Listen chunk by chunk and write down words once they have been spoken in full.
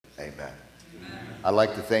Amen. I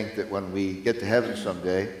like to think that when we get to heaven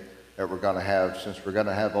someday, that we're going to have, since we're going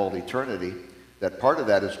to have all eternity, that part of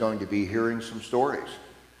that is going to be hearing some stories.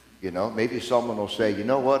 You know, maybe someone will say, you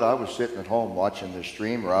know what, I was sitting at home watching the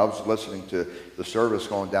stream, or I was listening to the service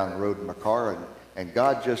going down the road in my car, and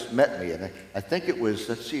God just met me. And I think it was,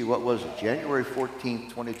 let's see, what was it? January 14th,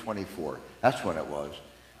 2024. That's when it was.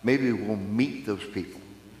 Maybe we'll meet those people.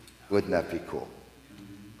 Wouldn't that be cool?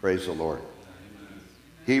 Praise the Lord.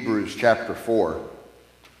 Hebrews chapter 4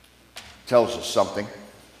 tells us something.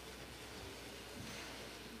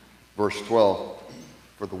 Verse 12.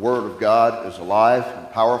 For the word of God is alive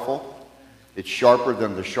and powerful. It's sharper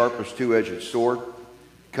than the sharpest two-edged sword,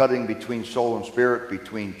 cutting between soul and spirit,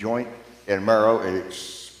 between joint and marrow. It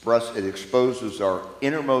exposes our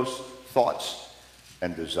innermost thoughts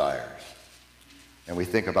and desires. And we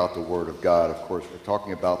think about the word of God. Of course, we're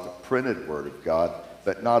talking about the printed word of God,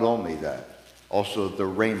 but not only that, also the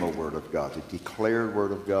rhema word of God, the declared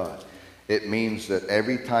word of God. It means that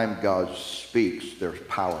every time God speaks, there's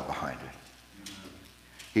power behind it.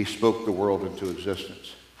 He spoke the world into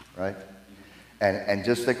existence, right? And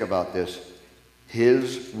just think about this.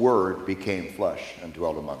 His word became flesh and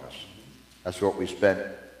dwelt among us. That's what we spent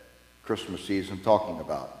Christmas season talking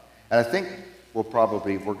about. And I think we're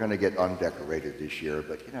going to get undecorated this year,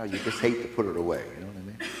 but you know, you just hate to put it away, you know what I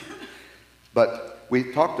mean? But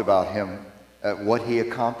we talked about him, what he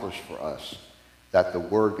accomplished for us, that the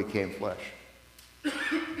word became flesh.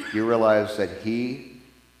 You realize that he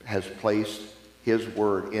has placed his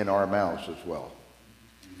word in our mouths as well.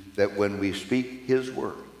 That when we speak his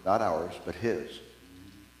word, not ours, but his,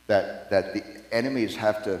 that the enemies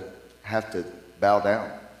have to bow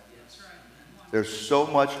down. There's so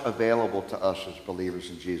much available to us as believers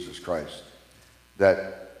in Jesus Christ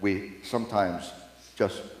that we sometimes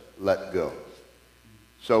just let go.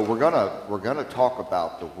 So we're gonna talk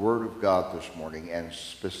about the Word of God this morning, and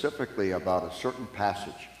specifically about a certain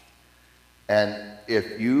passage. And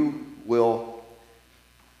if you will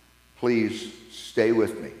please stay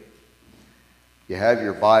with me. You have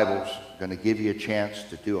your Bibles. I'm going to give you a chance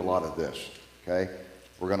to do a lot of this, okay?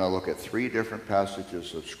 We're going to look at 3 different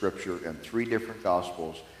passages of Scripture and 3 different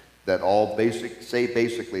Gospels that all say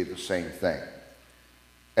basically the same thing.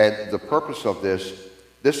 And the purpose of this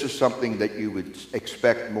is something that you would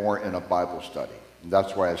expect more in a Bible study. And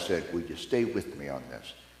that's why I said, would you stay with me on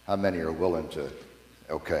this? How many are willing to?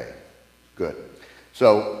 Okay, good.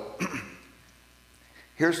 So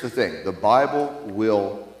here's the thing. The Bible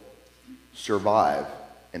will survive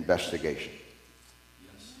investigation.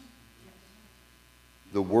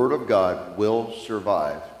 The Word of God will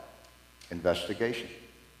survive investigation.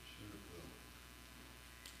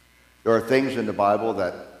 There are things in the Bible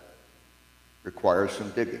that require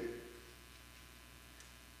some digging.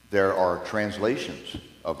 There are translations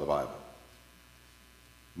of the Bible,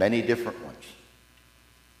 many different ones.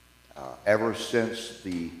 Ever since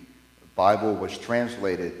the Bible was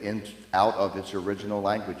translated out of its original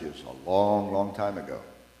languages a long, long time ago.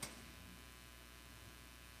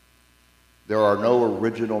 There are no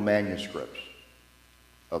original manuscripts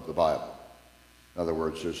of the Bible. In other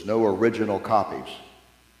words, there's no original copies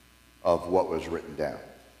of what was written down.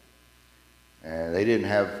 And they didn't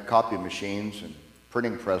have copy machines and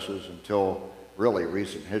printing presses until really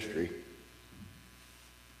recent history.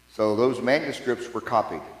 So those manuscripts were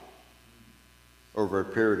copied over a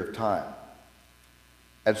period of time.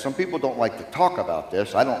 And some people don't like to talk about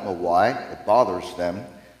this. I don't know why. It bothers them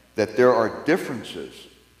that there are differences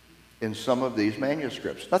in some of these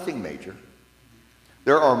manuscripts. Nothing major.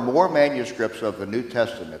 There are more manuscripts of the New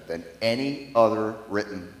Testament than any other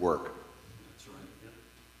written work. That's right.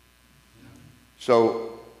 Yeah.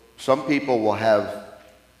 So some people will have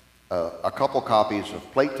a couple copies of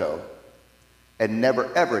Plato and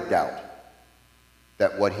never ever doubt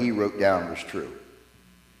that what he wrote down was true.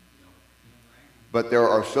 But there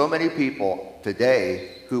are so many people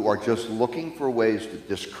today who are just looking for ways to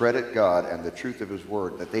discredit God and the truth of his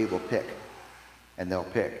word that they will pick. And they'll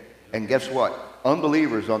pick. And guess what?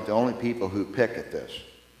 Unbelievers aren't the only people who pick at this.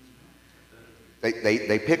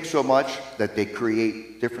 They pick so much that they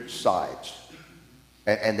create different sides.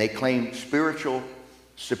 And they claim spiritual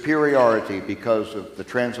superiority because of the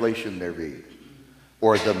translation they read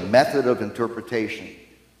or the method of interpretation.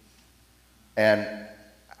 And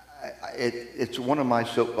it's one of my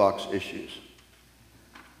soapbox issues.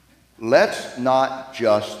 Let's not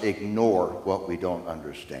just ignore what we don't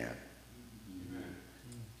understand.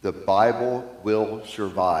 The Bible will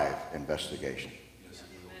survive investigation.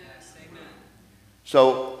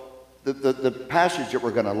 So the passage that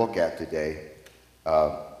we're going to look at today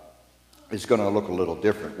is going to look a little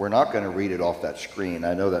different. We're not going to read it off that screen.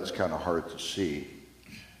 I know that's kind of hard to see.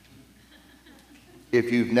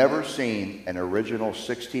 If you've never seen an original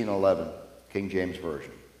 1611 King James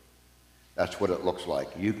Version, that's what it looks like.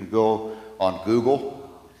 You can go on Google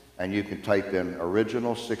and you can type in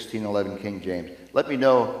original 1611 King James. Let me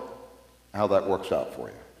know how that works out for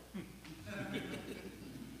you.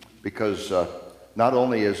 Because not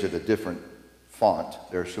only is it a different font,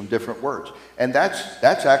 there's some different words. And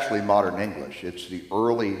that's actually modern English. It's the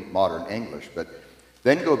early modern English. But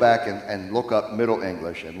then go back and look up Middle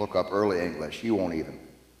English and look up early English. You won't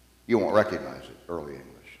recognize it, early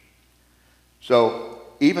English. So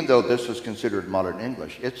even though this is considered modern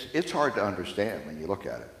English, it's hard to understand when you look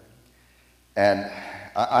at it. And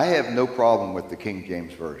I have no problem with the King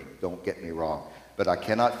James Version, don't get me wrong, but I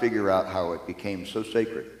cannot figure out how it became so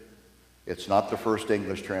sacred. It's not the first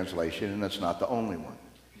English translation, and it's not the only one.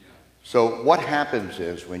 So what happens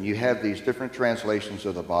is when you have these different translations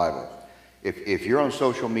of the Bible, if you're on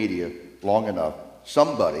social media long enough,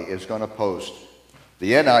 somebody is going to post,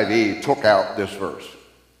 the NIV took out this verse.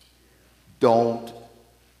 Don't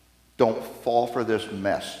fall for this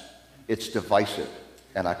mess. It's divisive.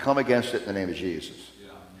 And I come against it in the name of Jesus.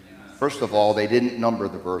 First of all, they didn't number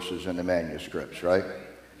the verses in the manuscripts, right?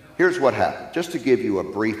 Here's what happened. Just to give you a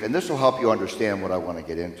brief, and this will help you understand what I want to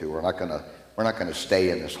get into. We're not going to stay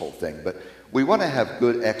in this whole thing, but we want to have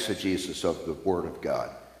good exegesis of the Word of God.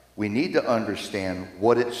 We need to understand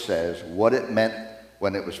what it says, what it meant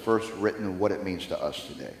when it was first written, and what it means to us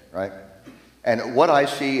today, right? And what I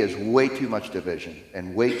see is way too much division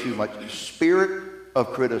and way too much spirit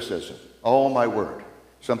of criticism. Oh, my word.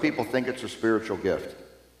 Some people think it's a spiritual gift.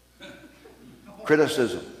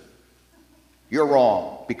 Criticism. You're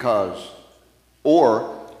wrong because,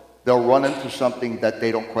 or they'll run into something that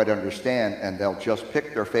they don't quite understand and they'll just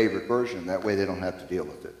pick their favorite version. That way they don't have to deal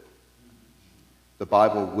with it. The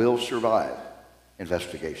Bible will survive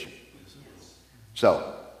investigation.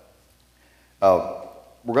 So,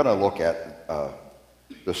 we're going to look at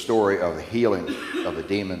the story of the healing of a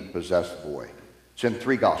demon-possessed boy. It's in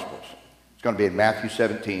 3 Gospels. It's going to be in Matthew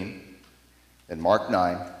 17, in Mark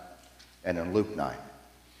 9, and in Luke 9.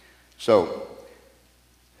 So,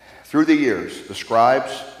 through the years, the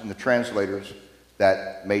scribes and the translators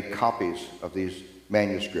that made copies of these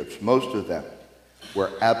manuscripts, most of them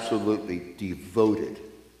were absolutely devoted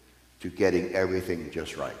to getting everything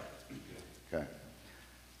just right. Okay.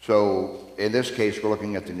 So in this case, we're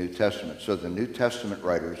looking at the New Testament. So the New Testament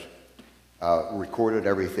writers recorded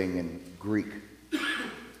everything in Greek,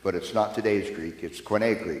 but it's not today's Greek, it's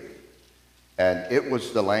Koine Greek. And it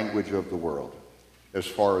was the language of the world as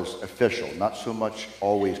far as official, not so much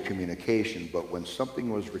always communication, but when something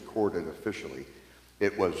was recorded officially,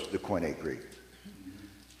 it was the Koine Greek.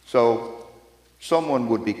 So someone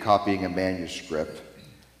would be copying a manuscript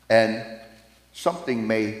and something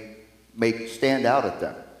may stand out at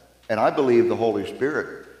them. And I believe the Holy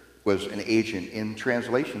Spirit was an agent in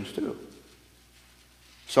translations too.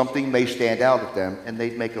 Something may stand out at them and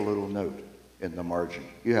they'd make a little note in the margin.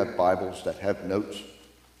 You have Bibles that have notes,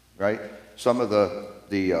 right? Some of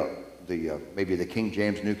maybe the King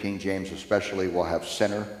James, New King James especially, will have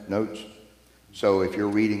center notes. So if you're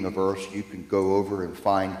reading a verse, you can go over and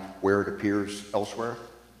find where it appears elsewhere.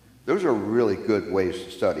 Those are really good ways to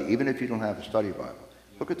study, even if you don't have a study Bible.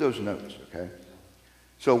 Look at those notes, okay?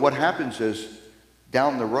 So what happens is,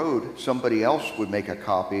 down the road, somebody else would make a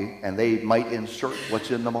copy, and they might insert what's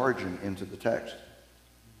in the margin into the text.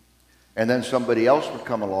 And then somebody else would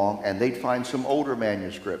come along, and they'd find some older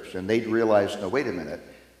manuscripts, and they'd realize, no, wait a minute,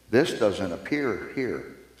 this doesn't appear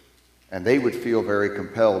here. And they would feel very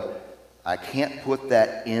compelled, I can't put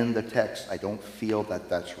that in the text. I don't feel that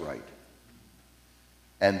that's right.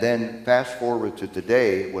 And then fast forward to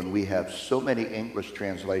today when we have so many English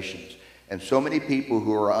translations and so many people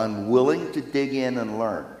who are unwilling to dig in and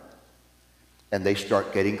learn, and they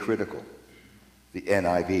start getting critical. The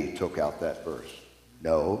NIV took out that verse.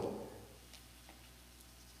 No.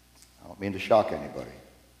 I don't mean to shock anybody.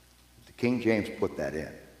 The King James put that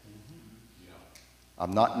in.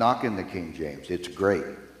 I'm not knocking the King James. It's great.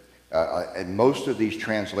 And most of these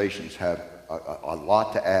translations have a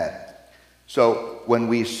lot to add. So when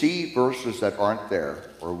we see verses that aren't there,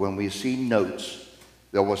 or when we see notes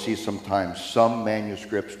that we'll see sometimes some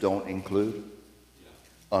manuscripts don't include,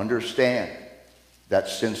 understand that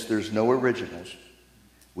since there's no originals,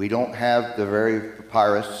 we don't have the very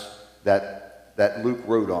papyrus that Luke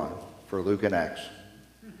wrote on for Luke and Acts.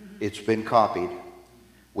 It's been copied.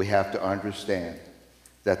 We have to understand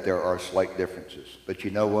that there are slight differences. But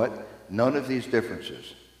you know what? None of these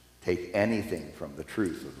differences take anything from the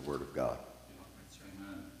truth of the Word of God.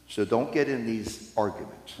 So don't get in these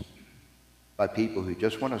arguments by people who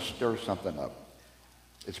just want to stir something up.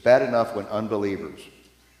 It's bad enough when unbelievers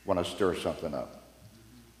want to stir something up.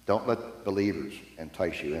 Don't let believers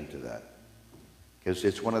entice you into that, because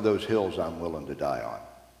it's one of those hills I'm willing to die on.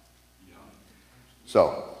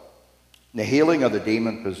 So, the healing of the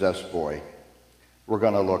demon-possessed boy, we're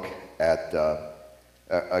going to look at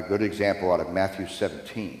a good example out of Matthew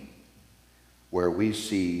 17, where we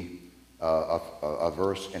see a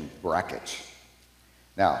verse in brackets.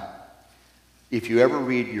 Now, if you ever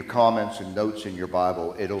read your comments and notes in your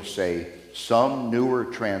Bible, it'll say some newer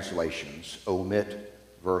translations omit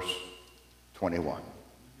verse 21.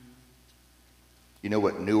 You know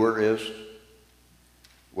what newer is?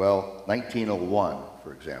 Well, 1901,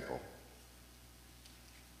 for example,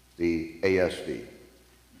 the ASV.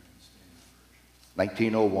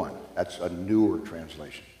 1901, that's a newer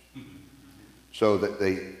translation. So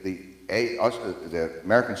the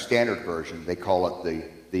American Standard Version, they call it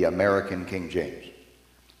the American King James.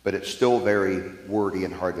 But it's still very wordy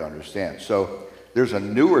and hard to understand. So there's a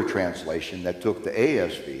newer translation that took the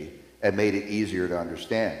ASV and made it easier to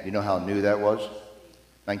understand. You know how new that was?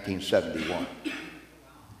 1971.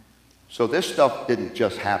 So this stuff didn't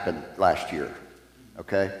just happen last year,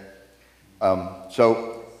 okay?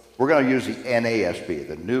 So we're going to use the NASB,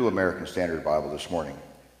 the New American Standard Bible, this morning,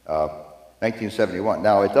 1971.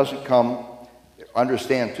 Now, it doesn't come,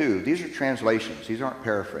 understand too, these are translations. These aren't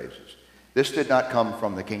paraphrases. This did not come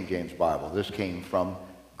from the King James Bible. This came from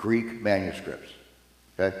Greek manuscripts,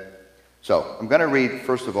 okay? So I'm going to read,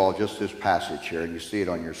 first of all, just this passage here, and you see it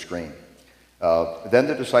on your screen. Then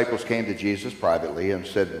the disciples came to Jesus privately and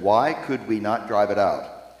said, "Why could we not drive it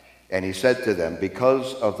out?" And he said to them,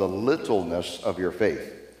 "Because of the littleness of your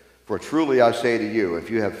faith. For truly I say to you,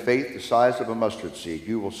 if you have faith the size of a mustard seed,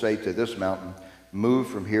 you will say to this mountain, 'Move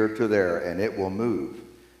from here to there,' and it will move,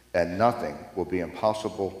 and nothing will be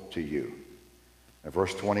impossible to you." And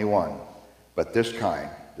verse 21, "But this kind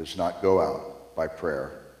does not go out by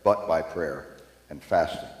prayer, but by prayer and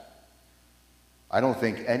fasting." I don't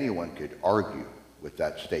think anyone could argue with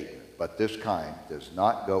that statement. But this kind does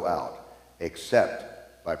not go out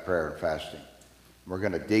except by prayer and fasting. We're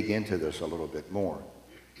going to dig into this a little bit more,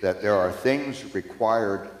 that there are things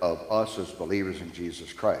required of us as believers in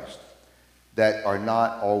Jesus Christ that are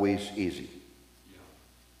not always easy.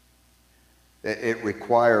 It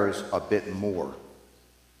requires a bit more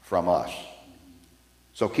from us.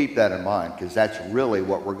 So keep that in mind, because that's really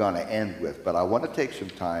what we're going to end with. But I want to take some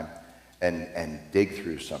time and dig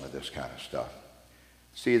through some of this kind of stuff.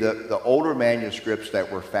 See, the older manuscripts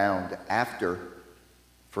that were found after,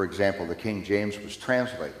 for example, the King James was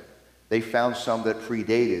translated, they found some that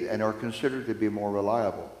predated and are considered to be more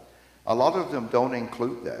reliable. A lot of them don't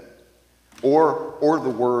include that. Or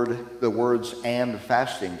the words "and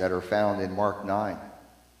fasting" that are found in Mark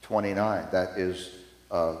 9:29. That is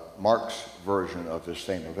Mark's version of the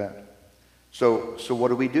same event. So what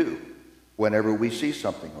do we do whenever we see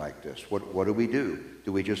something like this? What do we do?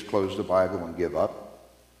 Do we just close the Bible and give up?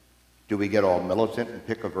 Do we get all militant and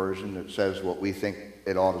pick a version that says what we think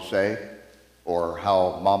it ought to say, or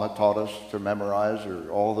how Mama taught us to memorize, or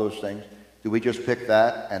all those things? Do we just pick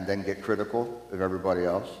that and then get critical of everybody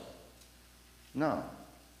else? No.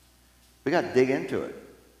 We got to dig into it.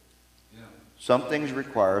 Yeah. Some things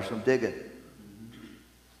require some digging.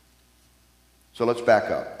 So let's back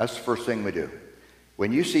up. That's the first thing we do.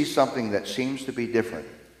 When you see something that seems to be different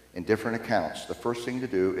in different accounts, the first thing to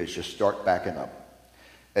do is just start backing up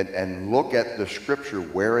and look at the scripture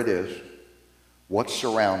where it is, what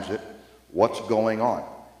surrounds it, what's going on.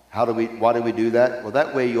 Why do we do that? Well,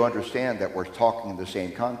 that way you understand that we're talking in the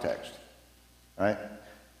same context, right?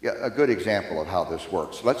 Yeah, a good example of how this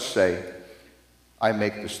works. Let's say I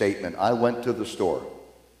make the statement, "I went to the store,"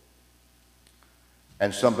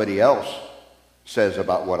 and somebody else says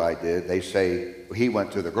about what I did, they say, "Well, he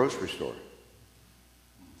went to the grocery store."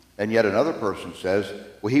 And yet another person says,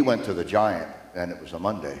 "Well, he went to the Giant, and it was a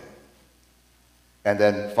Monday." And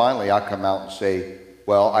then finally I come out and say,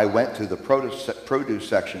 "Well, I went to the produce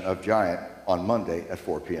section of Giant on Monday at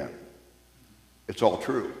 4 p.m. It's all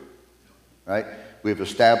true, right? We've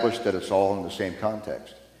established that it's all in the same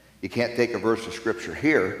context. You can't take a verse of Scripture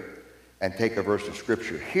here and take a verse of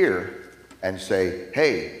Scripture here and say,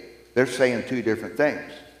 "Hey, they're saying two different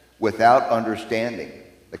things," without understanding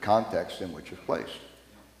the context in which it's placed.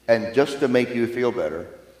 And just to make you feel better,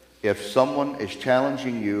 if someone is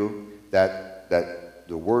challenging you that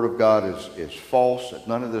the Word of God is false, that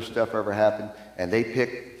none of this stuff ever happened, and they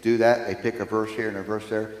pick a verse here and a verse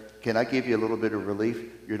there, can I give you a little bit of relief?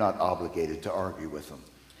 You're not obligated to argue with them.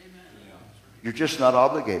 Amen. You're just not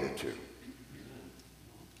obligated to.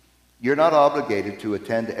 You're not obligated to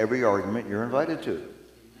attend every argument you're invited to,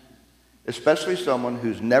 especially someone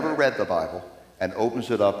who's never read the Bible and opens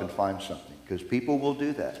it up and finds something, because people will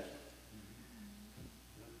do that.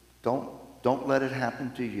 Don't let it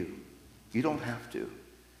happen to you. You don't have to.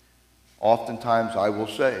 Oftentimes I will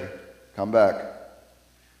say, come back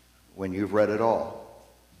when you've read it all,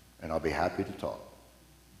 and I'll be happy to talk.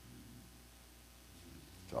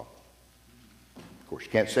 So, of course, you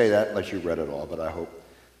can't say that unless you've read it all, but I hope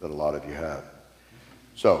that a lot of you have.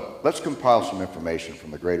 So let's compile some information from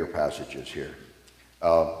the greater passages here.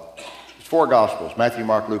 It's 4 Gospels, Matthew,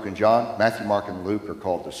 Mark, Luke, and John. Matthew, Mark, and Luke are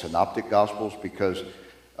called the Synoptic Gospels because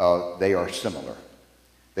they are similar.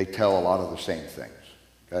 They tell a lot of the same things.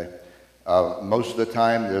 Okay? Most of the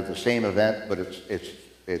time they're the same event, but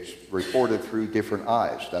it's reported through different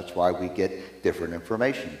eyes. That's why we get different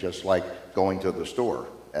information, just like going to the store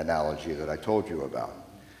analogy that I told you about.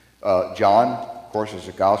 John, of course, is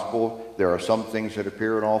a gospel. There are some things that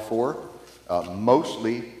appear in all 4.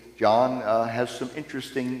 Mostly, John has some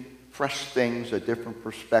interesting, fresh things, a different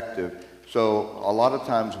perspective. So a lot of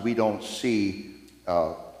times we don't see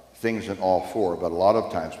things in all 4, but a lot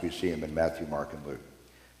of times we see them in Matthew, Mark, and Luke.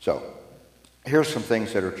 So here's some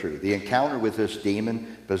things that are true. The encounter with this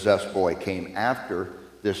demon-possessed boy came after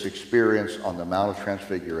this experience on the Mount of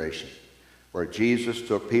Transfiguration, where Jesus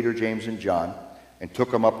took Peter, James, and John and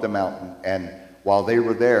took them up the mountain, and while they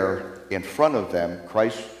were there, in front of them,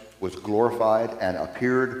 Christ was glorified and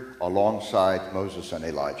appeared alongside Moses and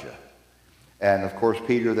Elijah. And of course,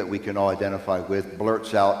 Peter, that we can all identify with,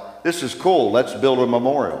 blurts out, "This is cool, let's build a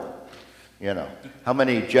memorial." You know, how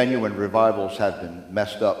many genuine revivals have been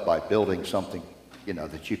messed up by building something, you know,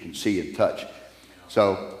 that you can see and touch?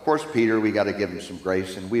 So, of course, Peter, we got to give him some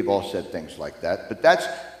grace, and we've all said things like that. But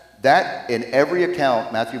that in every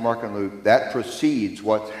account, Matthew, Mark, and Luke, that precedes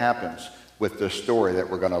what happens with the story that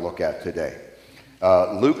we're going to look at today.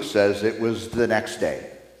 Luke says it was the next day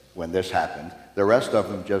when this happened. The rest of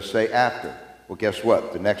them just say after. Well, guess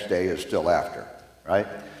what? The next day is still after, right?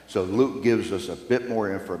 So Luke gives us a bit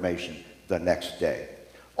more information the next day.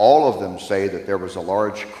 All of them say that there was a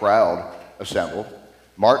large crowd assembled.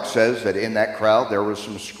 Mark says that in that crowd there were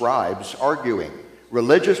some scribes arguing,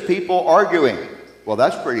 religious people arguing. Well,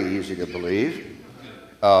 that's pretty easy to believe.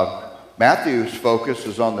 Matthew's focus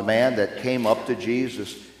is on the man that came up to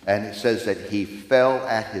Jesus, and it says that he fell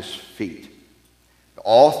at his feet.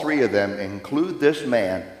 All 3 of them include this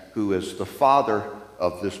man who is the father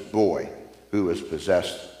of this boy who is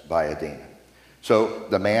possessed by a demon. So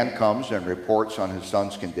the man comes and reports on his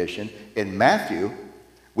son's condition. In Matthew,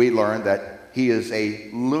 we learn that he is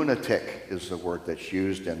a lunatic, is the word that's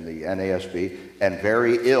used in the NASB, and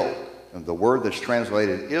very ill. And the word that's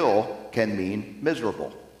translated ill can mean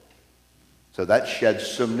miserable. So that sheds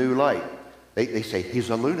some new light. They say he's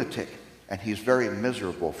a lunatic and he's very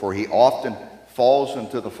miserable, for he often falls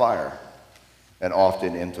into the fire and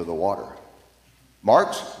often into the water.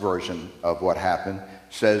 Mark's version of what happened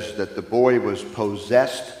says that the boy was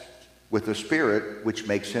possessed with a spirit which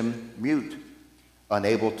makes him mute,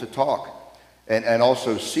 unable to talk, and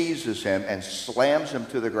also seizes him and slams him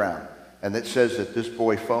to the ground. And it says that this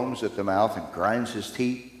boy foams at the mouth and grinds his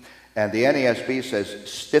teeth. And the NASB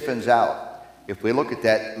says stiffens out. If we look at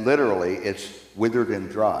that literally, it's withered and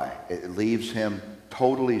dry. It leaves him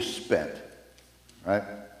totally spent, right?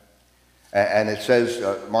 And it says,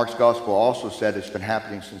 Mark's gospel also said it's been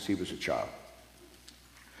happening since he was a child.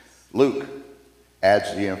 Luke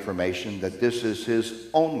adds the information that this is his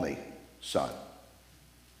only son,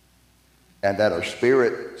 and that a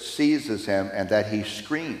spirit seizes him and that he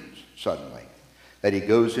screams suddenly, that he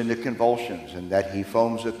goes into convulsions and that he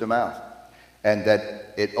foams at the mouth, and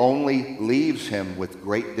that it only leaves him with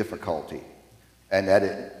great difficulty, and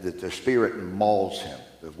that the spirit mauls him.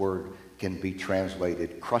 The word can be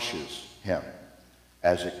translated crushes him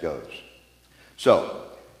as it goes. So,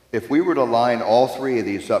 if we were to line all 3 of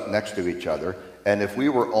these up next to each other, and if we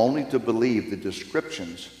were only to believe the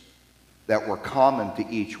descriptions that were common to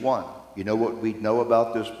each one, you know what we'd know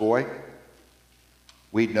about this boy?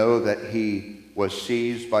 We'd know that he was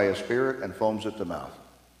seized by a spirit and foams at the mouth.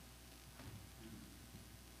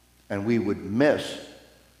 And we would miss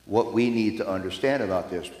what we need to understand about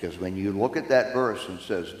this, because when you look at that verse and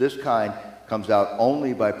says this kind comes out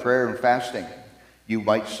only by prayer and fasting, you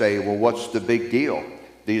might say, well, what's the big deal?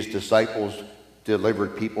 These disciples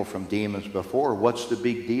delivered people from demons before. What's the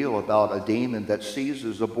big deal about a demon that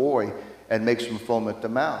seizes a boy and makes him foam at the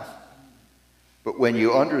mouth? But when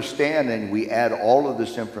you understand and we add all of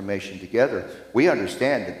this information together, we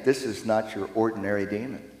understand that this is not your ordinary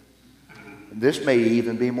demon. This may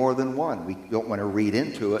even be more than one. We don't want to read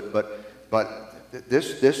into it, but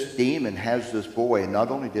this demon has this boy, and not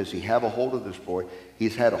only does he have a hold of this boy,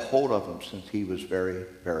 he's had a hold of him since he was very,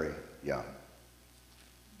 very young.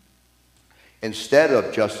 Instead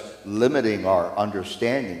of just limiting our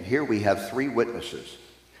understanding, here we have three witnesses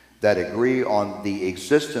that agree on the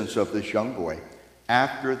existence of this young boy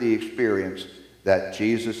after the experience that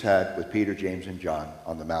Jesus had with Peter, James, and John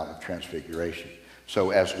on the Mount of Transfiguration.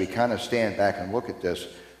 So as we kind of stand back and look at this,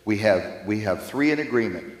 we have three in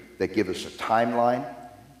agreement that give us a timeline.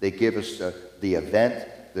 They give us the event,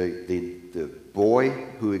 the boy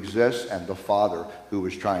who exists, and the father who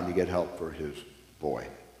was trying to get help for his boy.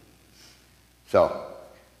 So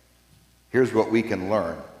here's what we can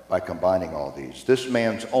learn by combining all these. This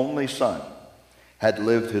man's only son had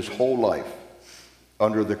lived his whole life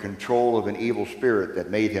under the control of an evil spirit that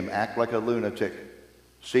made him act like a lunatic,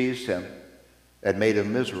 seized him, and made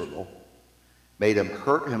him miserable, made him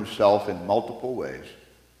hurt himself in multiple ways,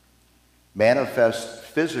 manifest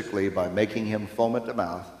physically by making him foam at the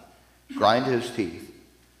mouth, grind his teeth,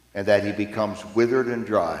 and that he becomes withered and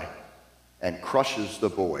dry and crushes the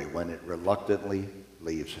boy when it reluctantly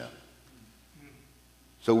leaves him.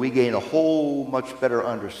 So we gain a whole much better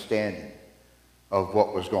understanding of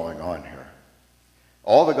what was going on here.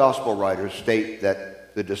 All the gospel writers state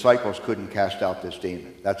that the disciples couldn't cast out this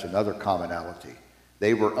demon. That's another commonality.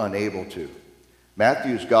 They were unable to.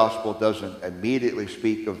 Matthew's gospel doesn't immediately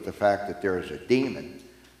speak of the fact that there is a demon.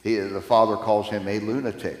 The father calls him a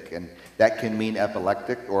lunatic, and that can mean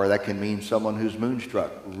epileptic, or that can mean someone who's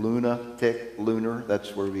moonstruck. Lunatic, lunar,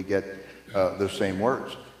 that's where we get the same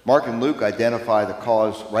words. Mark and Luke identify the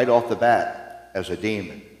cause right off the bat as a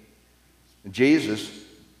demon. Jesus,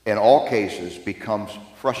 in all cases, becomes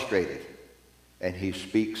frustrated, and he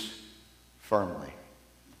speaks firmly.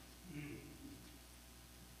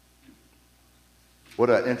 What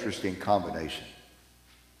an interesting combination.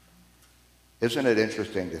 Isn't it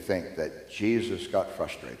interesting to think that Jesus got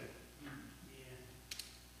frustrated?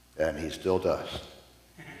 And he still does.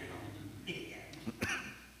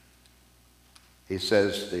 He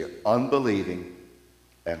says, the unbelieving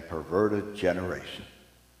and perverted generation.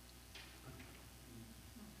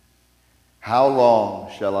 How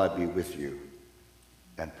long shall I be with you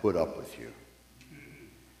and put up with you?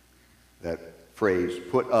 That phrase,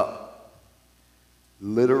 put up,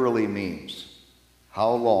 literally means,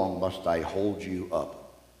 how long must I hold you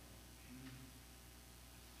up?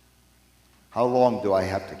 How long do I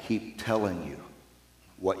have to keep telling you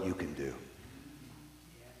what you can do?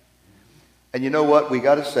 And you know what? We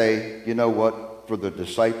got to say, you know what? For the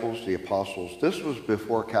disciples, the apostles, this was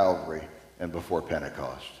before Calvary and before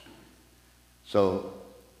Pentecost. So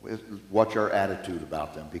watch our attitude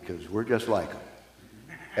about them, because we're just like them.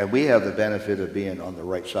 And we have the benefit of being on the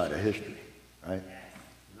right side of history, right?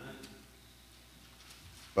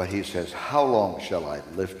 But he says, how long shall I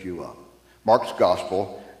lift you up? Mark's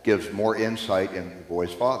gospel gives more insight in the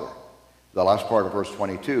boy's father. The last part of verse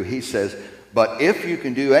 22, he says, but if you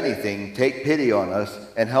can do anything, take pity on us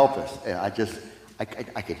and help us. And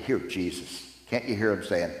I could hear Jesus. Can't you hear him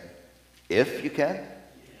saying, if you can?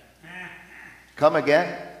 Come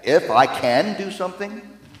again? If I can do something?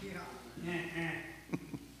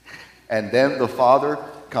 And then the father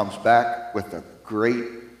comes back with a great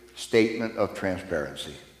statement of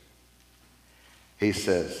transparency. He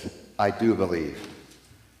says, I do believe.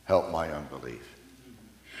 Help my unbelief.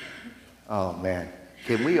 Oh, man.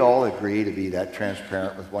 Can we all agree to be that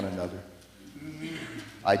transparent with one another?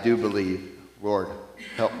 I do believe. Lord,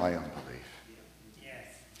 help my unbelief. Yes.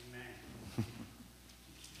 Amen.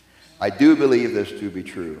 I do believe this to be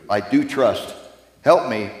true. I do trust. Help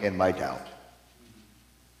me in my doubt.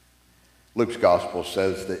 Luke's gospel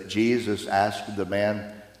says that Jesus asked the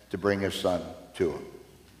man to bring his son to him.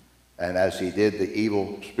 And as he did, the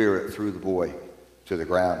evil spirit threw the boy to the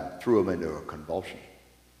ground, threw him into a convulsion.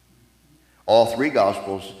 All three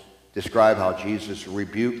gospels describe how Jesus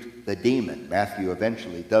rebuked the demon. Matthew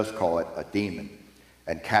eventually does call it a demon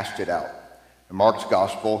and cast it out. And Mark's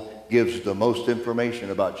gospel gives the most information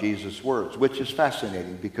about Jesus' words, which is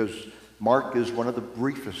fascinating because Mark is one of the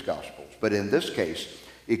briefest gospels. But in this case,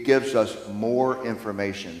 it gives us more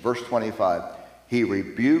information. Verse 25, he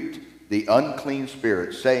rebuked the unclean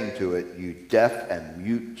spirit, saying to it, you deaf and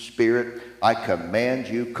mute spirit, I command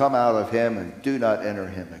you, come out of him and do not enter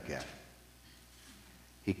him again.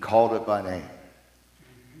 He called it by name.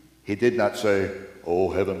 He did not say,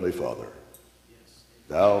 oh, Heavenly Father,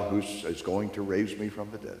 thou who is going to raise me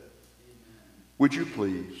from the dead, would you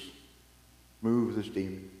please move this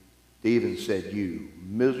demon? He even said, you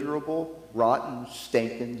miserable, rotten,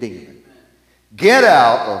 stinking demon, get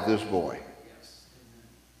out of this boy.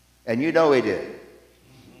 And you know he did.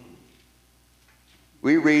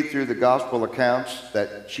 We read through the gospel accounts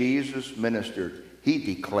that Jesus ministered. He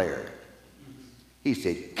declared. He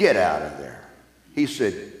said, get out of there. He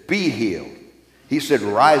said, be healed. He said,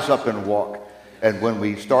 rise up and walk. And when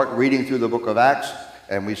we start reading through the book of Acts,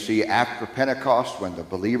 and we see after Pentecost, when the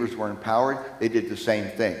believers were empowered, they did the same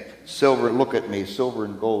thing. Silver, look at me, silver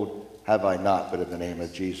and gold have I not, but in the name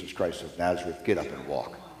of Jesus Christ of Nazareth, get up and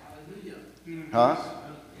walk. Huh?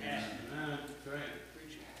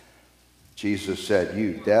 Jesus said,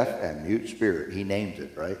 you deaf and mute spirit. He named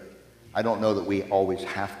it, right? I don't know that we always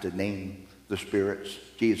have to name the spirits.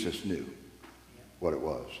 Jesus knew what it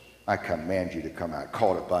was. I command you to come out.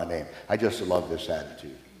 Called it by name. I just love this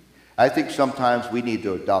attitude. I think sometimes we need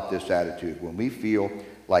to adopt this attitude when we feel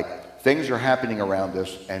like things are happening around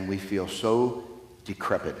us and we feel so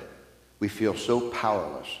decrepit. We feel so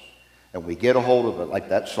powerless. And we get a hold of it, like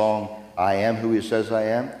that song, I am who he says I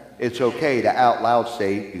am. It's okay to out loud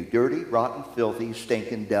say, you dirty, rotten, filthy,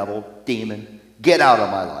 stinking devil, demon, get out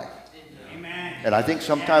of my life. Amen. And I think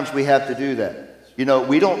sometimes we have to do that. You know,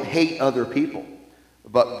 we don't hate other people,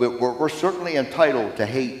 but we're certainly entitled to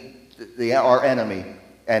hate our enemy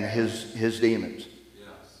and his demons.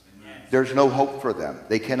 Yes. There's no hope for them.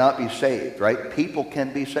 They cannot be saved, right? People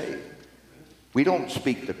can be saved. We don't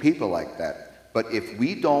speak to people like that. But if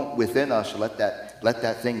we don't within us let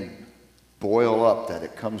that thing boil up, that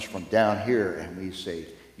it comes from down here, and we say,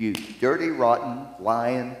 you dirty, rotten,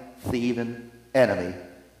 lying, thieving enemy,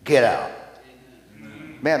 get out.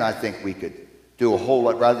 Amen. Man, I think we could do a whole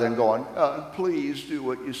lot rather than going, please do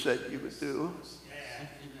what you said you would do.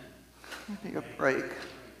 Take a break.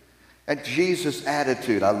 And Jesus'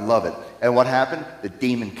 attitude, I love it. And what happened? The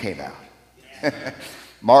demon came out.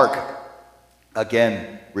 Mark,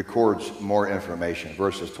 again, records more information.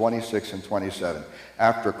 Verses 26 and 27.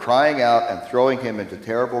 After crying out and throwing him into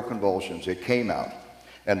terrible convulsions, it came out.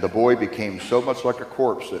 And the boy became so much like a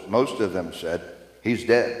corpse that most of them said, he's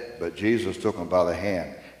dead. But Jesus took him by the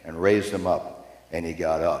hand and raised him up, and he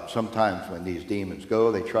got up. Sometimes when these demons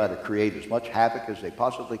go, they try to create as much havoc as they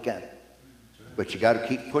possibly can. But you got to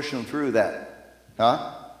keep pushing through that.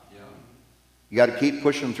 Huh? Yeah. You got to keep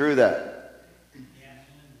pushing through that.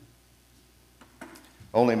 Yeah.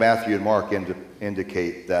 Only Matthew and Mark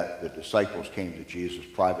indicate that the disciples came to Jesus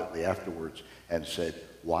privately afterwards and said,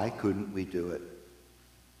 why couldn't we do it?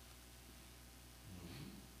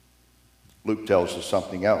 Luke tells us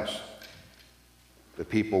something else. The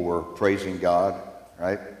people were praising God,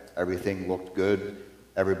 right? Everything looked good.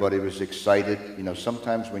 Everybody was excited. You know,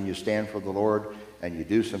 sometimes when you stand for the Lord and you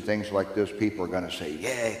do some things like this, people are going to say,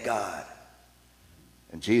 yay, God.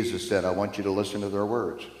 And Jesus said, I want you to listen to their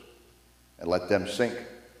words and let them sink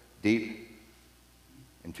deep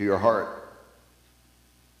into your heart,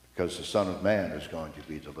 because the Son of Man is going to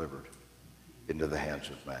be delivered into the hands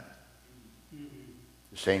of men.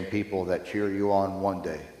 The same people that cheer you on one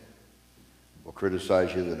day will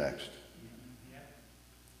criticize you the next.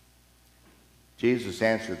 Jesus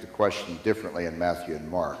answered the question differently in Matthew and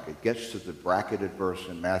Mark. It gets to the bracketed verse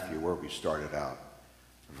in Matthew where we started out,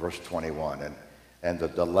 verse 21, and the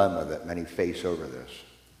dilemma that many face over this.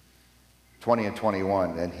 20 and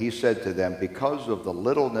 21, and he said to them, because of the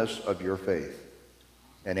littleness of your faith,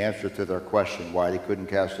 in answer to their question why they couldn't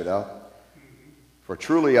cast it out. For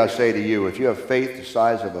truly I say to you, if you have faith the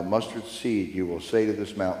size of a mustard seed, you will say to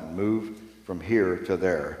this mountain, move from here to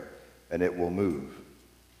there, and it will move.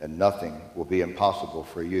 And nothing will be impossible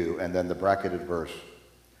for you. And then the bracketed verse,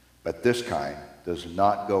 but this kind does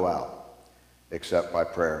not go out except by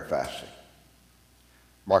prayer and fasting.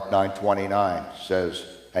 Mark 9:29 says,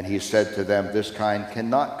 and he said to them, this kind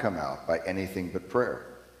cannot come out by anything but prayer.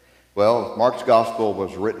 Well, Mark's gospel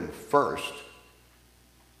was written first,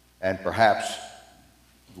 and perhaps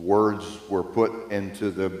words were put into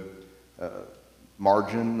the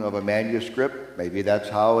margin of a manuscript. Maybe that's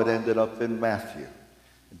how it ended up in Matthew.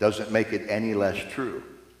 It doesn't make it any less true.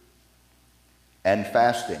 And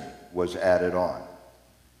fasting was added on.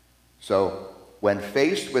 So when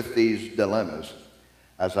faced with these dilemmas,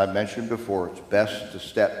 as I mentioned before, it's best to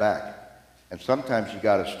step back. And sometimes you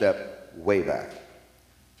got to step way back.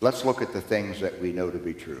 Let's look at the things that we know to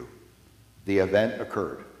be true. The event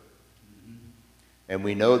occurred. And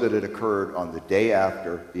we know that it occurred on the day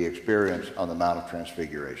after the experience on the Mount of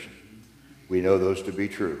Transfiguration. We know those to be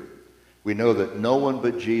true. We know that no one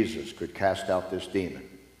but Jesus could cast out this demon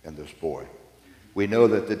in this boy. We know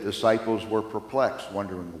that the disciples were perplexed,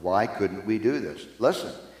 wondering, why couldn't we do this?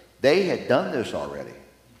 Listen, they had done this already.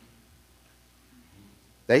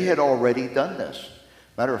 They had already done this.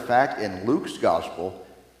 Matter of fact, in Luke's gospel,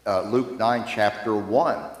 Luke 9, chapter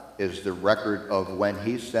 1, is the record of when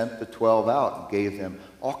he sent the 12 out and gave them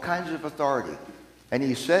all kinds of authority And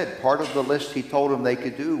he said part of the list he told them they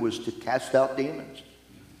could do was to cast out demons.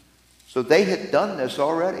 So they had done this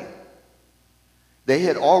already. They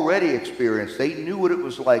had already experienced, they knew what it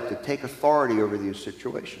was like to take authority over these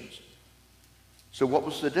situations. So what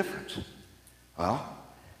was the difference? Well,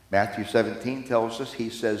 Matthew 17 tells us, he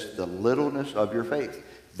says, the littleness of your faith.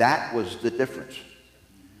 That was the difference.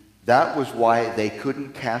 That was why they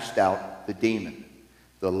couldn't cast out the demon.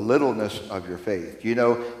 The littleness of your faith. You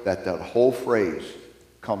know that that whole phrase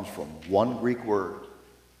comes from one Greek word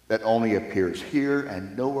that only appears here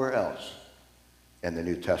and nowhere else in the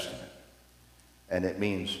New Testament. And it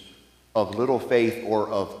means of little faith, or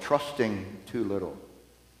of trusting too little.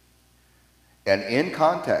 And in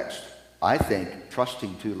context, I think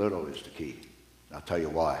trusting too little is the key. I'll tell you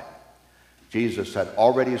why. Jesus had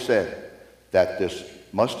already said that this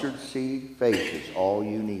mustard seed faith is all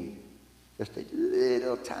you need. Just a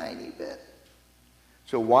little tiny bit.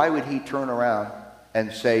 So why would he turn around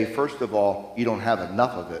and say, first of all, you don't have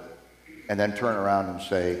enough of it, and then turn around and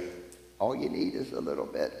say, all you need is a little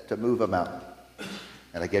bit to move a mountain?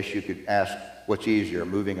 And I guess you could ask, what's easier,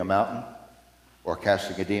 moving a mountain or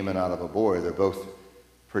casting a demon out of a boy? They're both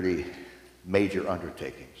pretty major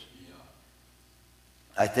undertakings.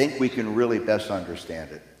 I think we can really best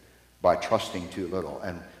understand it by trusting too little.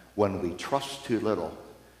 And when we trust too little,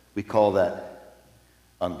 we call that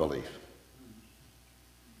unbelief.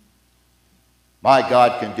 My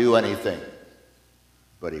God can do anything,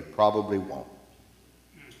 but he probably won't.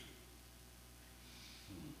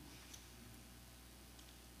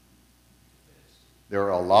 There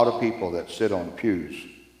are a lot of people that sit on pews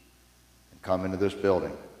and come into this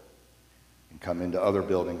building and come into other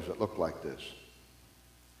buildings that look like this,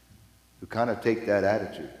 who kind of take that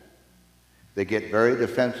attitude. They get very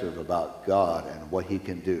defensive about God and what he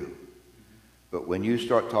can do. But when you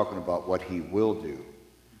start talking about what he will do,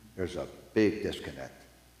 there's a big disconnect.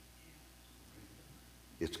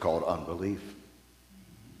 It's called unbelief.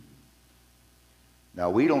 Now,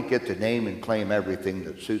 we don't get to name and claim everything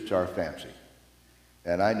that suits our fancy.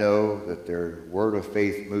 And I know that their word of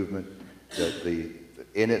faith movement, that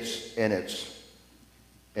in its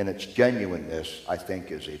genuineness, I think,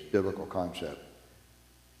 is a biblical concept.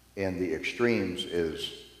 And the extremes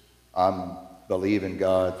is, I'm believing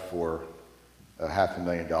God for a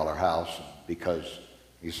 $500,000 house because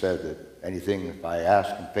he said that anything if I ask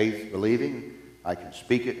in faith, believing, I can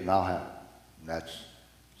speak it and I'll have it. And that's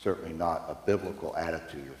certainly not a biblical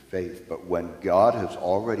attitude of faith. But when God has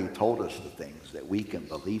already told us the things that we can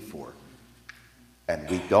believe for, and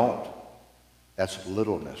we don't, that's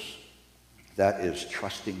littleness. That is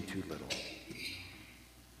trusting too little.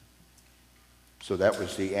 So that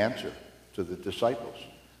was the answer to the disciples.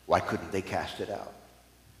 Why couldn't they cast it out?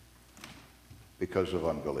 Because of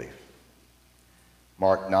unbelief.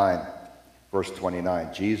 Mark 9, verse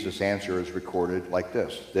 29, Jesus' answer is recorded like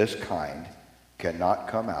this. This kind cannot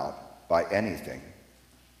come out by anything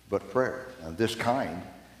but prayer. And this kind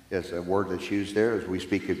is a word that's used there as we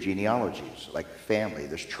speak of genealogies, like family,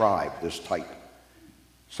 this tribe, this type.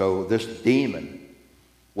 So this demon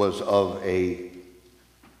was of a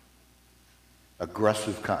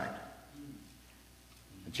aggressive kind.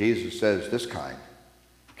 And Jesus says this kind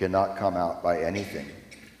cannot come out by anything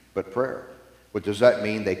but prayer. But does that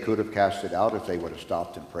mean they could have cast it out if they would have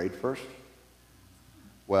stopped and prayed first?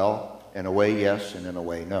 Well, in a way, yes, and in a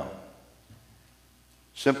way, no.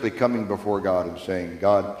 Simply coming before God and saying,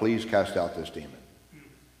 God, please cast out this demon.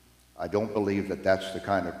 I don't believe that that's the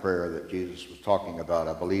kind of prayer that Jesus was talking about.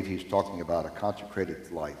 I believe he's talking about a consecrated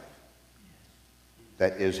life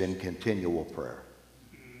that is in continual prayer.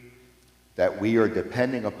 That we are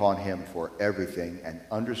depending upon him for everything and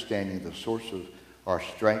understanding the source of our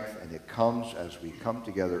strength, and it comes as we come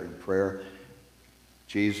together in prayer.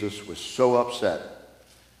 Jesus was so upset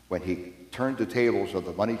when he turned the tables of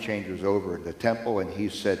the money changers over in the temple, and he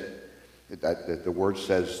said that the word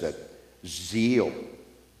says that zeal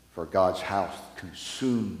for God's house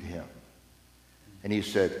consumed him. And he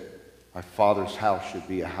said, my Father's house should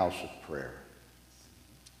be a house of prayer.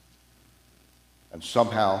 And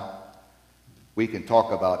somehow we can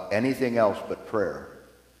talk about anything else but prayer,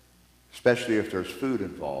 especially if there's food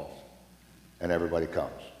involved and everybody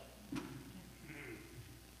comes.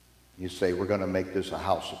 You say, we're going to make this a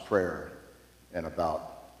house of prayer, and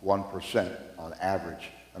about 1% on average,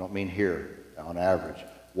 I don't mean here, on average,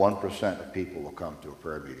 1% of people will come to a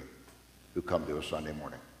prayer meeting who come to a Sunday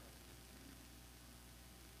morning.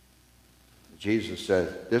 Jesus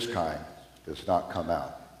said, this kind does not come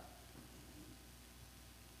out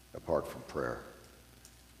apart from prayer.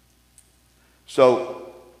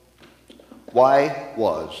 So, why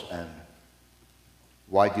was and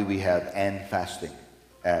Why do we have "and fasting"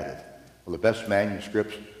 added? Well, the best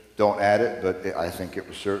manuscripts don't add it, but I think it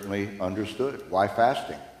was certainly understood. Why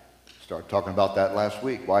fasting? Started talking about that last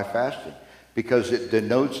week. Why fasting? Because it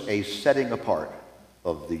denotes a setting apart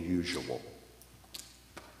of the usual.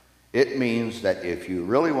 It means that if you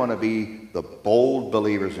really want to be the bold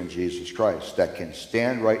believers in Jesus Christ that can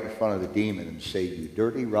stand right in front of the demon and say, "You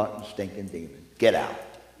dirty, rotten, stinking demon, get out."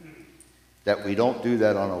 That we don't do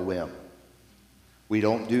that on a whim. We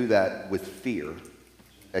don't do that with fear,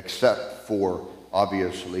 except for,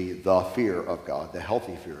 obviously, the fear of God, the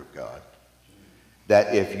healthy fear of God.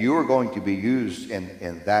 That if you are going to be used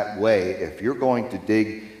in that way, if you're going to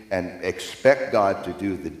dig and expect God to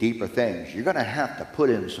do the deeper things, you're going to have to put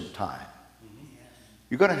in some time.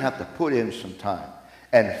 You're going to have to put in some time.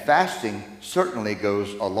 And fasting certainly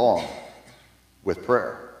goes along with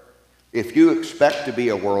prayer. If you expect to be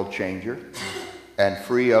a world changer and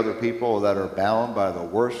free other people that are bound by the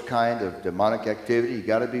worst kind of demonic activity, you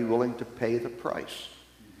got to be willing to pay the price.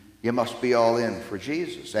 You must be all in for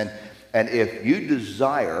Jesus. And if you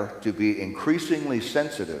desire to be increasingly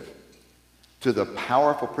sensitive to the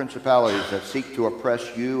powerful principalities that seek to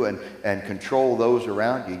oppress you and control those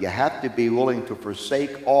around you, you have to be willing to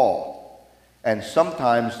forsake all. And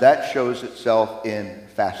sometimes that shows itself in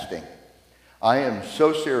fasting. I am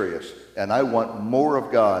so serious and I want more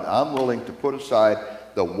of God. I'm willing to put aside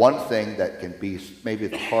the one thing that can be maybe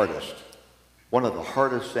the hardest, one of the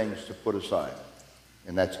hardest things to put aside,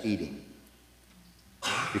 and that's eating.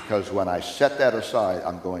 Because when I set that aside,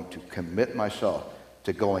 I'm going to commit myself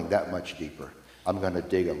to going that much deeper. I'm going to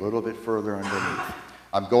dig a little bit further underneath.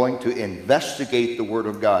 I'm going to investigate the Word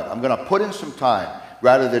of God. I'm going to put in some time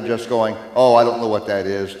rather than just going, "Oh, I don't know what that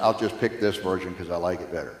is. I'll just pick this version because I like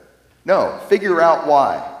it better." No, figure out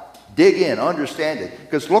why. Dig in, understand it.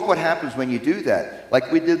 Because look what happens when you do that. Like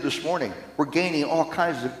we did this morning. We're gaining all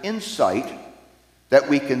kinds of insight that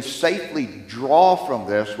we can safely draw from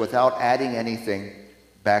this without adding anything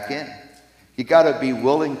back in. You got to be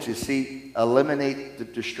willing to eliminate the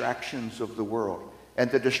distractions of the world. And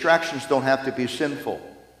the distractions don't have to be sinful.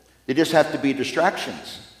 They just have to be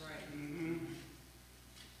distractions.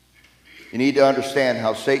 You need to understand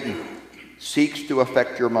how Satan seeks to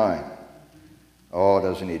affect your mind. Oh,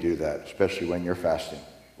 doesn't he do that? Especially when you're fasting.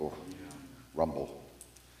 Oh, rumble.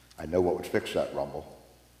 I know what would fix that rumble.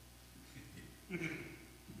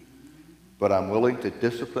 But I'm willing to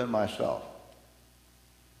discipline myself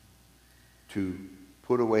to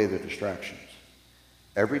put away the distractions.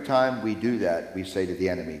 Every time we do that, we say to the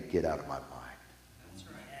enemy, "Get out of my mind.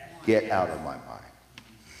 Get out of my mind."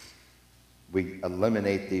 We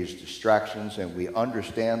eliminate these distractions and we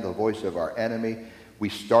understand the voice of our enemy. We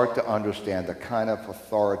start to understand the kind of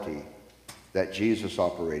authority that Jesus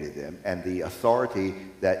operated in and the authority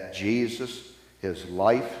that Jesus, his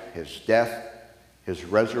life, his death, his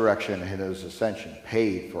resurrection, and his ascension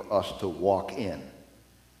paid for us to walk in.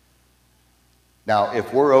 Now,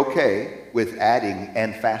 if we're okay with adding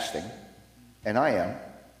 "and fasting," and I am,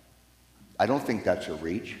 I don't think that's a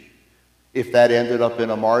reach. If that ended up in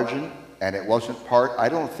a margin and it wasn't part, I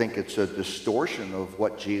don't think it's a distortion of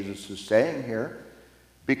what Jesus is saying here.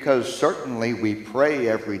 Because certainly we pray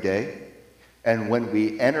every day, and when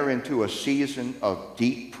we enter into a season of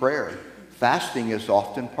deep prayer, fasting is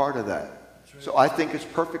often part of that. So I think it's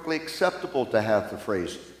perfectly acceptable to have the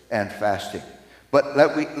phrase "and fasting." But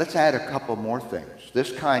let's add a couple more things.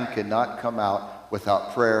 This kind cannot come out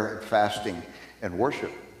without prayer and fasting and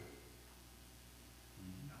worship.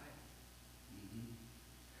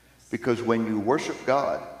 Because when you worship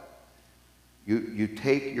God, you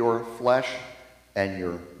take your flesh and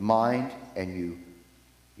your mind and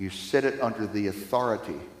you sit it under the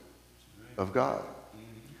authority of God.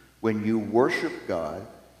 When you worship God,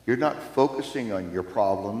 you're not focusing on your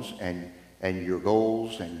problems and your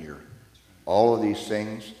goals and all of these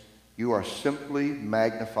things. You are simply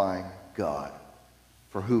magnifying God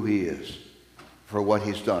for who he is, for what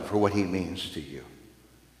he's done, for what he means to you.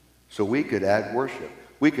 So we could add worship.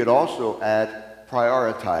 We could also add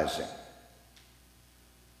prioritizing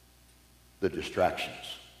the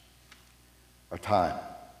distractions, our time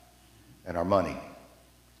and our money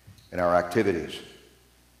and our activities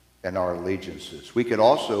and our allegiances. We could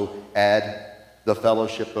also add the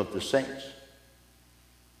fellowship of the saints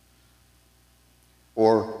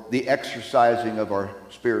or the exercising of our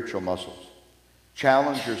spiritual muscles.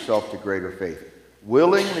 Challenge yourself to greater faith.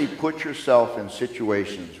 Willingly put yourself in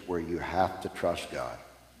situations where you have to trust God.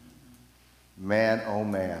 Man, oh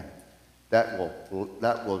man, that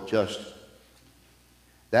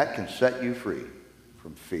can set you free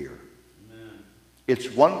from fear. Amen. It's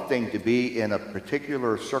one thing to be in a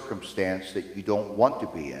particular circumstance that you don't want to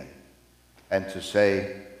be in and to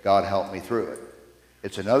say, God, help me through it.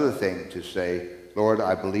 It's another thing to say, Lord,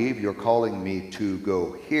 I believe you're calling me to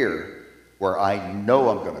go here where I know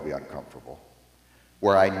I'm going to be uncomfortable,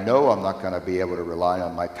 where I know I'm not going to be able to rely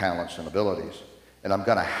on my talents and abilities, and I'm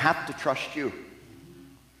going to have to trust you.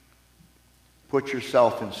 Put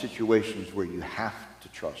yourself in situations where you have to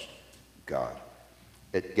trust God.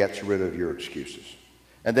 It gets rid of your excuses.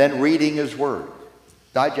 And then reading his word.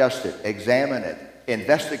 Digest it, examine it,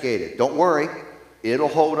 investigate it. Don't worry, it'll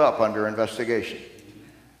hold up under investigation.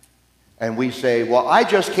 And we say, well, I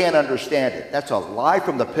just can't understand it. That's a lie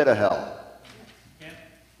from the pit of hell.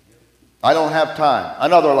 I don't have time.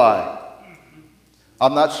 Another lie.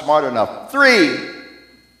 I'm not smart enough. 3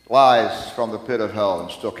 lies from the pit of hell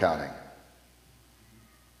and still counting.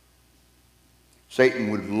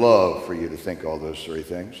 Satan would love for you to think all those 3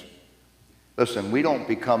 things. Listen, we don't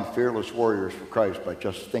become fearless warriors for Christ by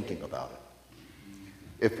just thinking about it.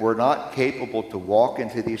 If we're not capable to walk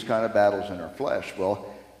into these kind of battles in our flesh,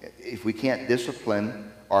 well, if we can't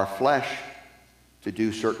discipline our flesh to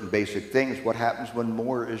do certain basic things, what happens when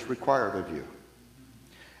more is required of you?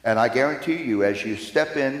 And I guarantee you, as you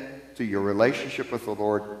step into your relationship with the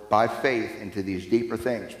Lord by faith into these deeper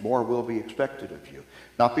things, more will be expected of you.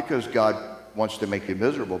 Not because God wants to make you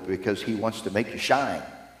miserable, but because he wants to make you shine.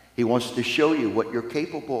 He wants to show you what you're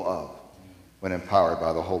capable of when empowered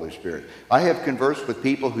by the Holy Spirit. I have conversed with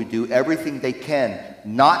people who do everything they can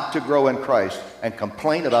not to grow in Christ and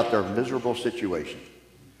complain about their miserable situation.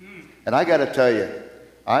 And I got to tell you,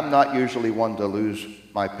 I'm not usually one to lose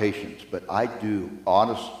my patience, but I do,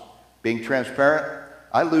 honest, being transparent,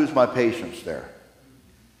 I lose my patience there.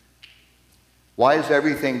 Why is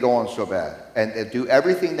everything going so bad? And do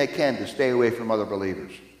everything they can to stay away from other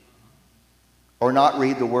believers. Or not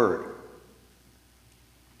read the Word.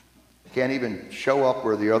 Can't even show up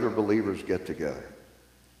where the other believers get together.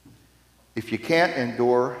 If you can't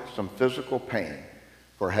endure some physical pain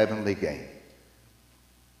for heavenly gain,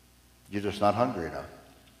 you're just not hungry enough.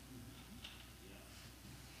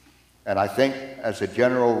 And I think as a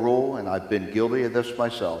general rule, and I've been guilty of this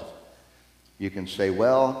myself, you can say,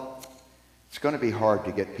 well, it's going to be hard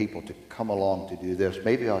to get people to come along to do this.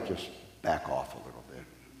 Maybe I'll just back off a little bit.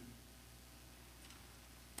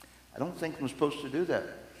 I don't think I'm supposed to do that.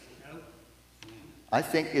 I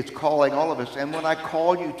think it's calling all of us. And when I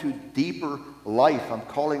call you to deeper life, I'm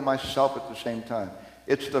calling myself at the same time.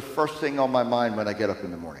 It's the first thing on my mind when I get up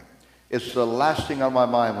in the morning. It's the last thing on my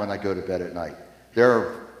mind when I go to bed at night. There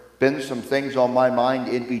have been some things on my mind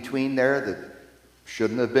in between there that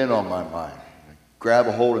shouldn't have been on my mind. Grab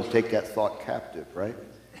a hold and take that thought captive, right?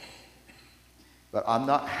 But I'm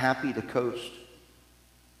not happy to coast.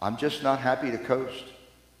 I'm just not happy to coast.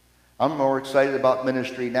 I'm more excited about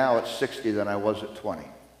ministry now at 60 than I was at 20.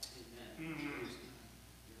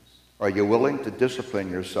 Are you willing to discipline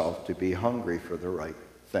yourself to be hungry for the right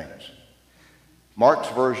things? Mark's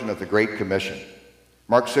version of the Great Commission.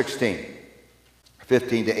 Mark 16,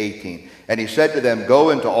 15 to 18. And he said to them, go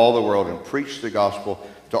into all the world and preach the gospel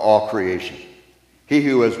to all creation. He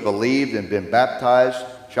who has believed and been baptized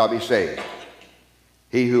shall be saved.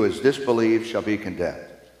 He who has disbelieved shall be condemned.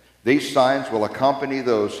 These signs will accompany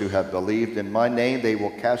those who have believed in my name. They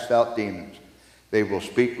will cast out demons. They will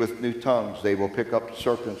speak with new tongues. They will pick up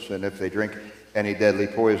serpents, and if they drink any deadly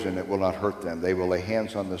poison, it will not hurt them. They will lay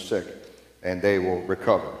hands on the sick, and they will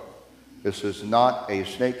recover. This is not a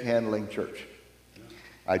snake-handling church.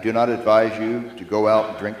 I do not advise you to go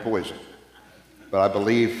out and drink poison. But I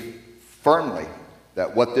believe firmly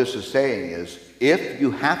that what this is saying is, if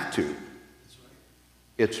you have to,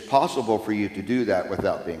 it's possible for you to do that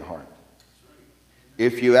without being harmed.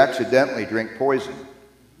 If you accidentally drink poison,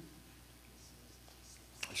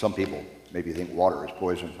 some people maybe think water is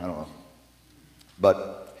poison, I don't know.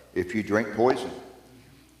 But if you drink poison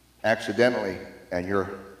accidentally and you're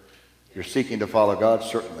seeking to follow God,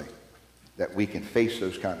 certainly that we can face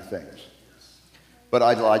those kind of things. But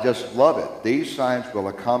I just love it. These signs will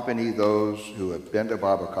accompany those who have been to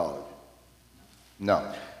Bible college.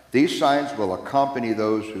 No. These signs will accompany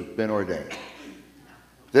those who've been ordained.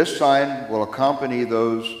 This sign will accompany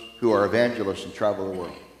those who are evangelists and travel the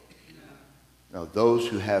world. Now, those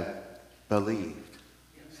who have believed.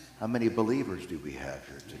 How many believers do we have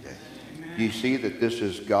here today? Do you see that this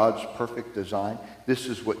is God's perfect design? This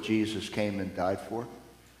is what Jesus came and died for?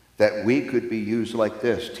 That we could be used like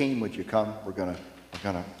this. Team, would you come? We're gonna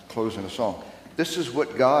close in a song. This is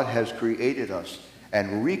what God has created us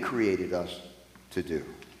and recreated us to do.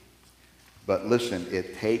 But listen,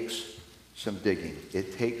 it takes some digging.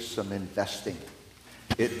 It takes some investing.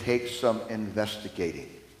 It takes some investigating.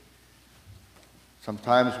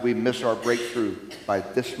 Sometimes we miss our breakthrough by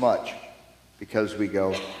this much because we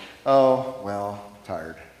go, oh, well,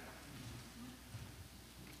 tired.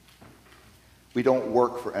 We don't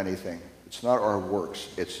work for anything. It's not our works.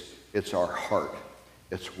 It's our heart.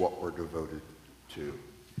 It's what we're devoted to.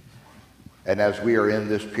 And as we are in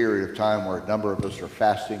this period of time where a number of us are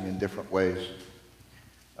fasting in different ways,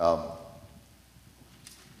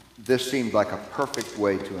 this seemed like a perfect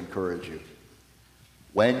way to encourage you.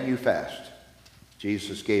 When you fast,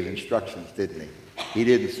 Jesus gave instructions, didn't he? He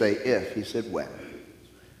didn't say if, he said when.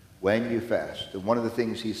 When you fast. And one of the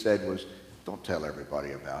things he said was, don't tell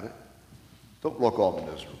everybody about it. Don't look all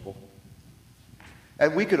miserable.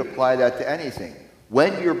 And we could apply that to anything.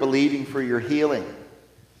 When you're believing for your healing,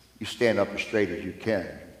 you stand up as straight as you can,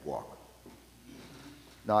 walk.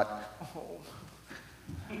 Not,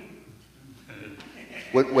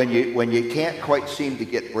 when you can't quite seem to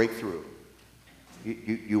get breakthrough,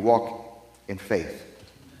 you walk in faith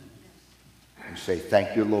and say,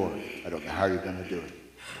 thank you, Lord. I don't know how you're going to do it.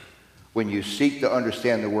 When you seek to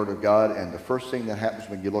understand the Word of God, and the first thing that happens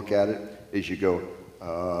when you look at it is you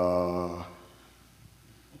go,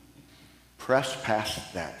 press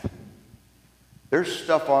past that. There's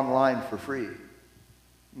stuff online for free.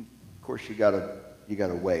 Of course, you gotta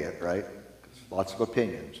weigh it, right? Lots of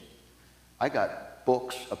opinions. I got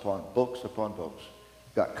books upon books upon books.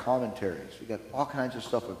 Got commentaries. We got all kinds of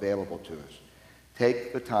stuff available to us.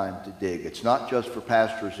 Take the time to dig. It's not just for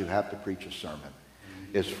pastors who have to preach a sermon.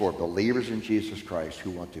 It's for believers in Jesus Christ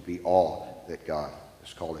who want to be all that God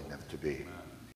is calling them to be.